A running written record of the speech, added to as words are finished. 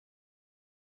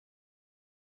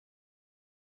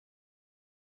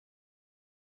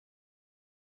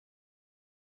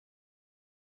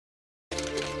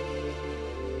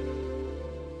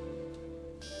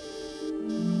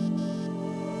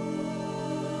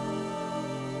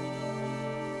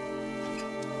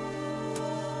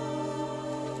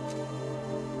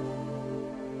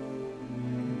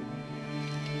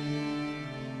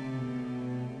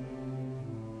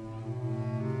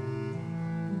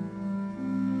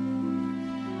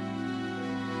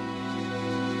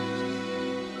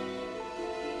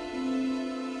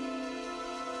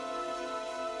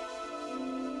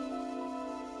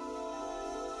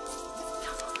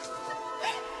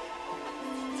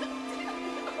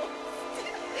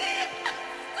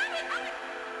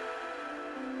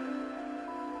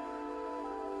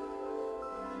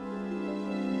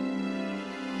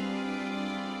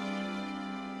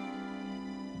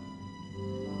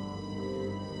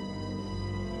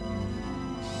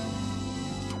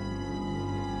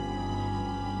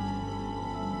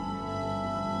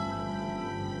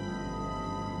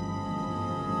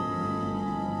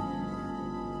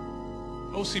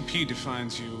OCP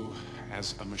defines you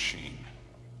as a machine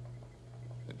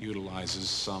that utilizes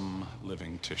some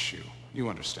living tissue. You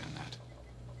understand that?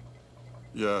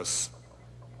 Yes.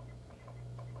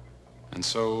 And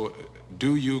so,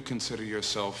 do you consider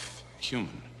yourself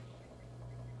human?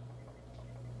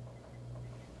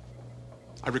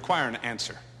 I require an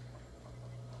answer.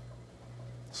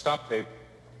 Stop tape.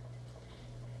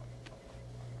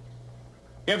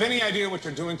 You have any idea what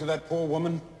you're doing to that poor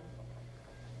woman?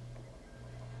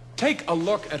 Take a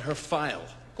look at her file.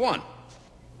 Go on.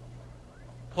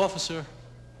 Officer,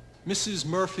 Mrs.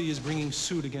 Murphy is bringing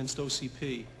suit against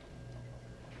OCP.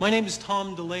 My name is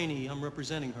Tom Delaney. I'm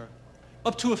representing her.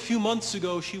 Up to a few months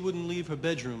ago, she wouldn't leave her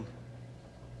bedroom.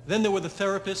 Then there were the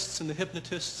therapists and the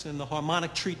hypnotists and the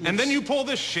harmonic treatments. And then you pull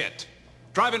this shit.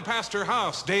 Driving past her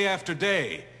house day after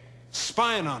day.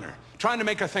 Spying on her. Trying to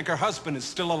make her think her husband is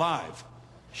still alive.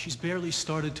 She's barely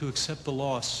started to accept the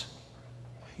loss.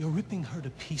 You're ripping her to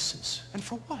pieces. And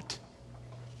for what?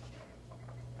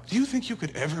 Do you think you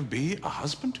could ever be a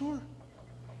husband to her?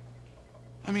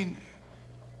 I mean,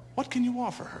 what can you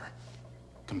offer her?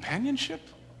 Companionship?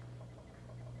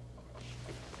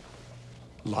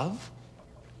 Love?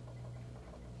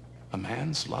 A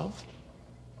man's love?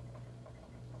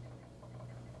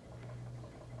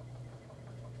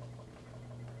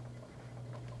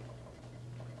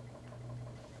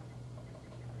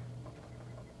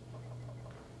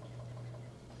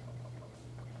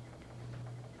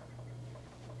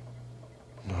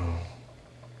 No.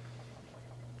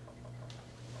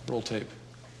 Roll tape.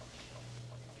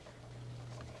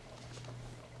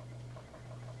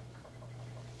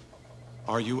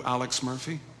 Are you Alex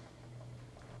Murphy?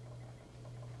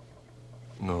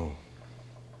 No.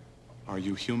 Are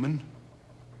you human?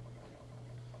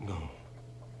 No.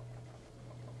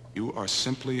 You are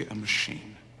simply a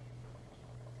machine.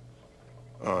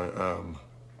 I am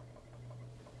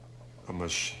a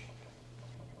machine.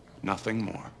 Nothing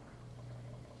more.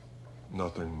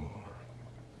 Nothing more.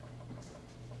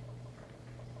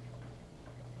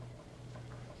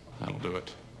 That'll do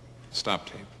it. Stop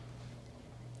tape.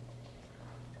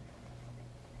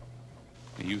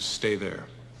 You stay there.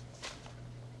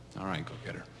 All right, go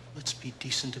get her. Let's be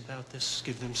decent about this.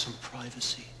 Give them some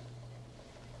privacy.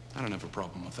 I don't have a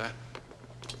problem with that.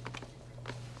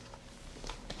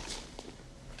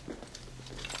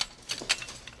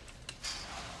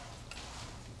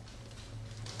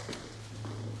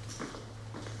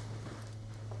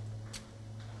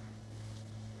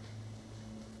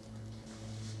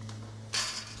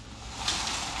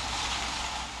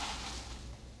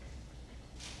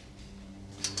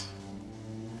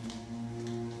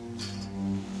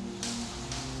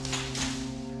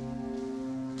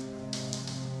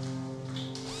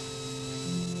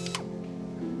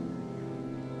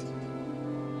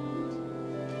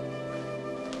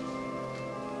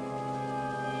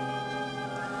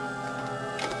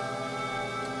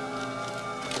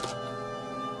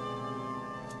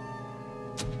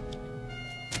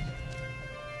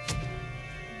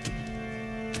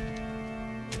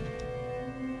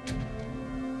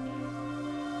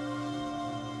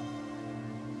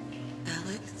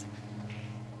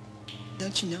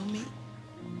 Don't you know me?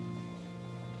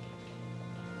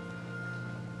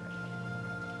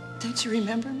 Don't you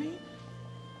remember me?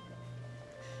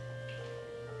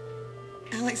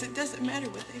 Alex, it doesn't matter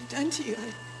what they've done to you.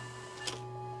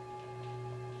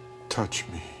 Touch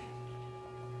me.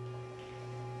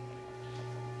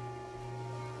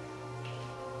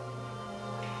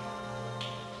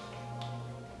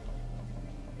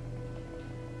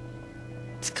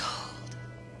 It's cold.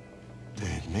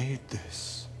 They made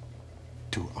this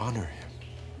to honor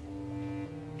him.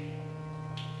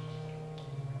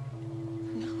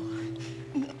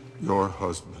 No. Your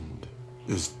husband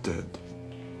is dead.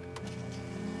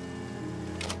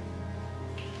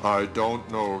 I don't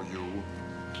know you.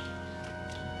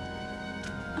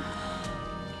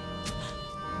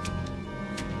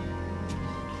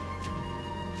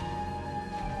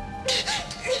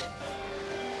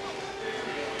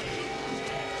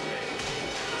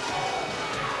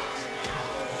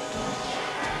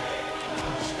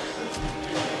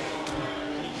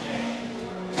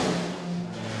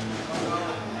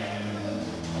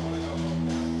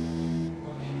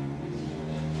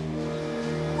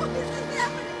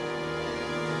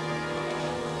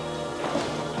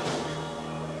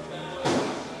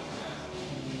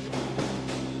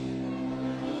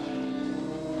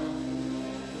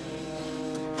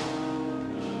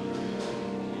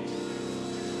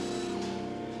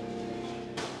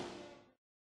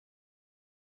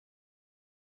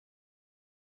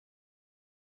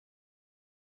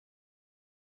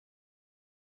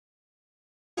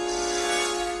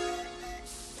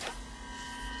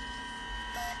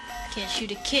 Can't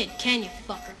shoot a kid, can you,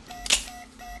 fucker?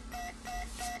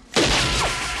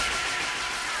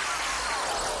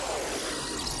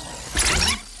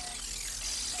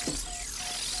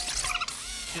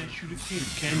 Can't shoot a kid,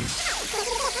 can you?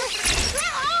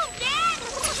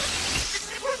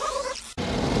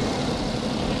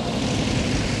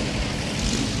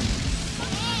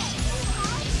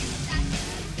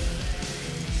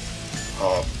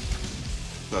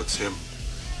 That's him.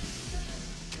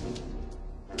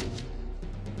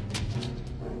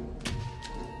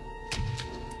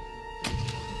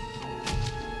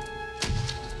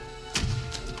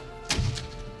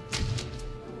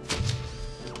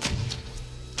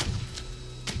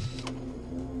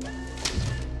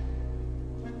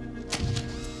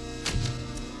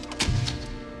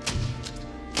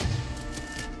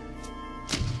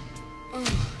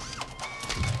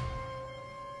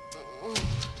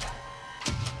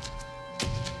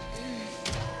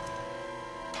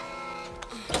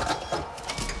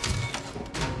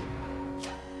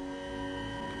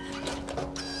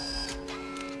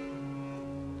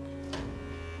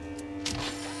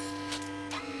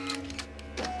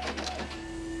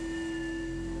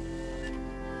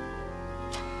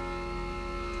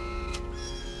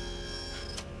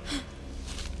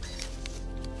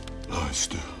 Lie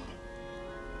still.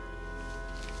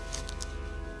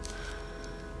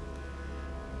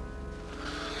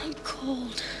 I'm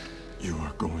cold. You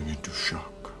are going into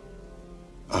shock.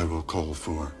 I will call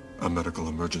for a medical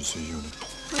emergency unit.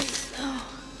 Please, no.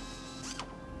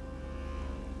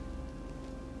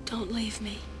 Don't leave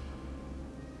me.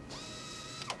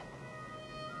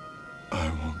 I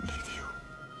won't leave you.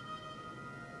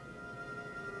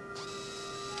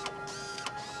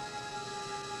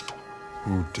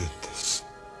 Who did this?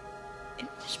 It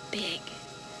was big.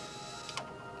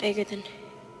 Bigger than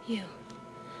you.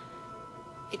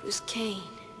 It was Cain.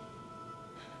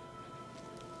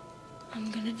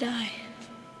 I'm gonna die.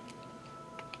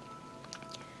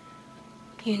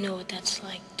 You know what that's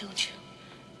like, don't you?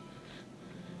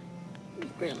 It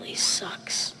really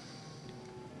sucks.